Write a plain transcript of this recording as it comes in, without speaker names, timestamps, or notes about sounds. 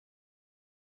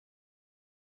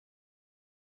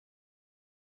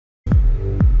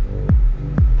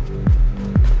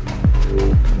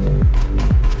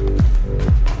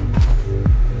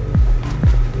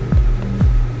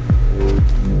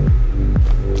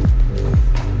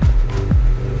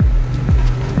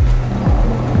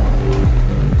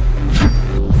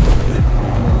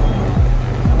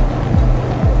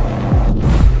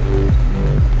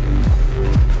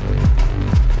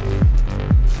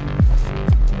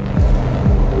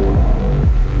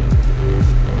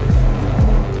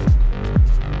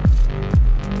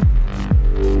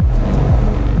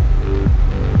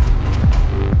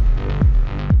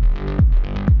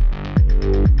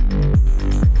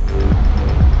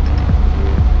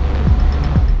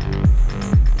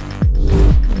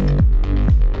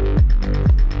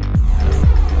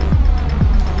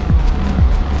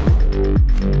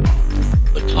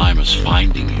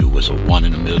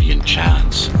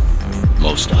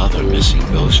other missing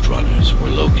Ghostrunners were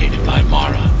located by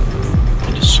Mara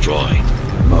and destroyed.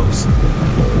 Most.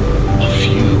 A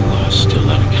few are still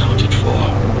unaccounted for.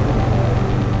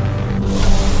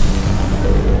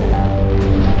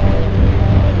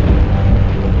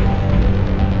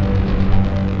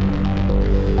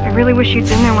 I really wish you'd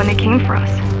been there when they came for us.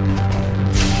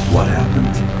 What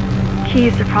happened?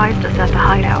 Key surprised us at the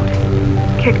hideout.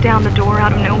 Kicked down the door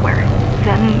out of nowhere.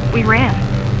 Then we ran.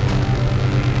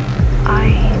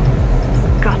 I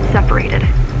got separated.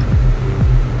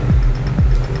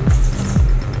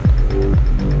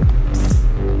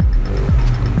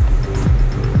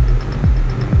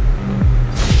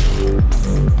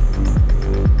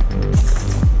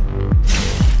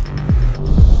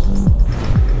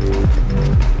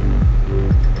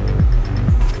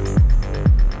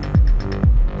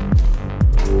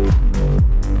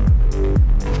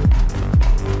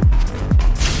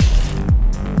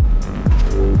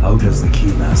 How does the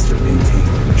Keymaster maintain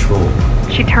control?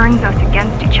 She turns us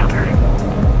against each other.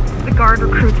 The guard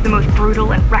recruits the most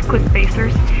brutal and reckless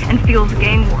basers and fuels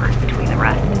gang wars between the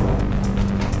rest.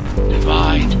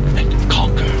 Divide and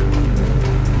conquer.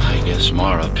 I guess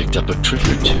Mara picked up a trick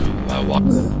or two by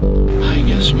watching me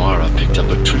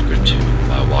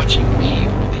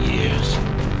over the years.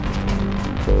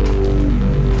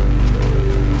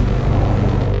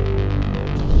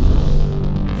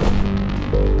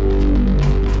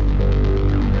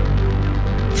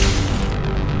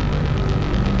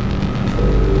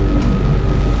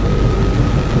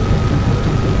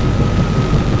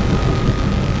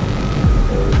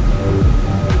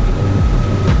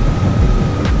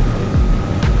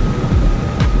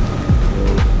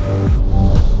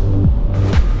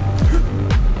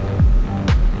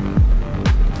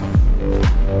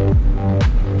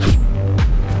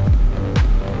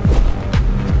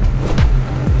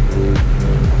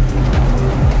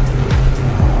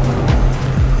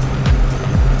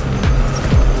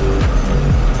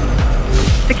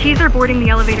 The keys are boarding the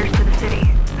elevators to the city.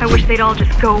 I wish they'd all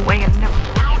just go away and never.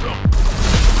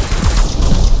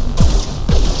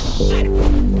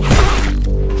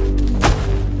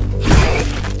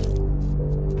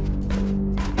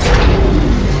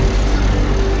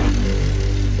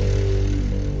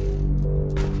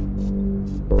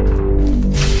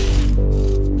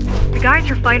 The guys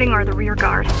you're fighting are the rear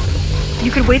guard. You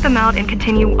could wait them out and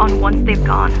continue on once they've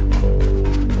gone.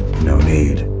 No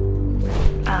need.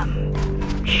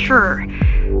 Sure.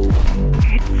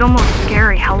 It's almost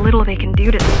scary how little they can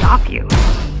do to stop you.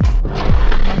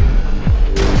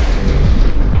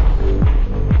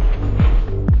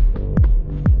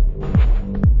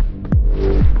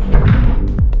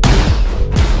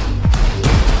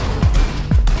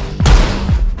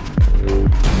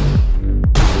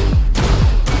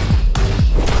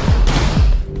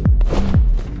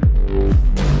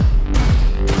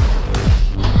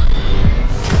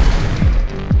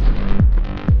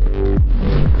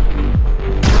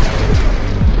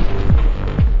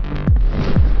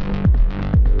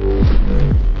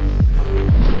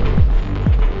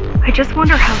 I just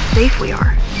wonder how safe we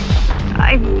are.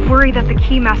 I worry that the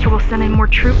Keymaster will send in more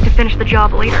troops to finish the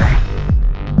job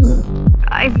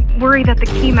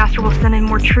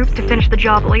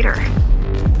later.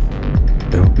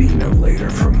 There'll be no later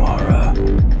for Mara.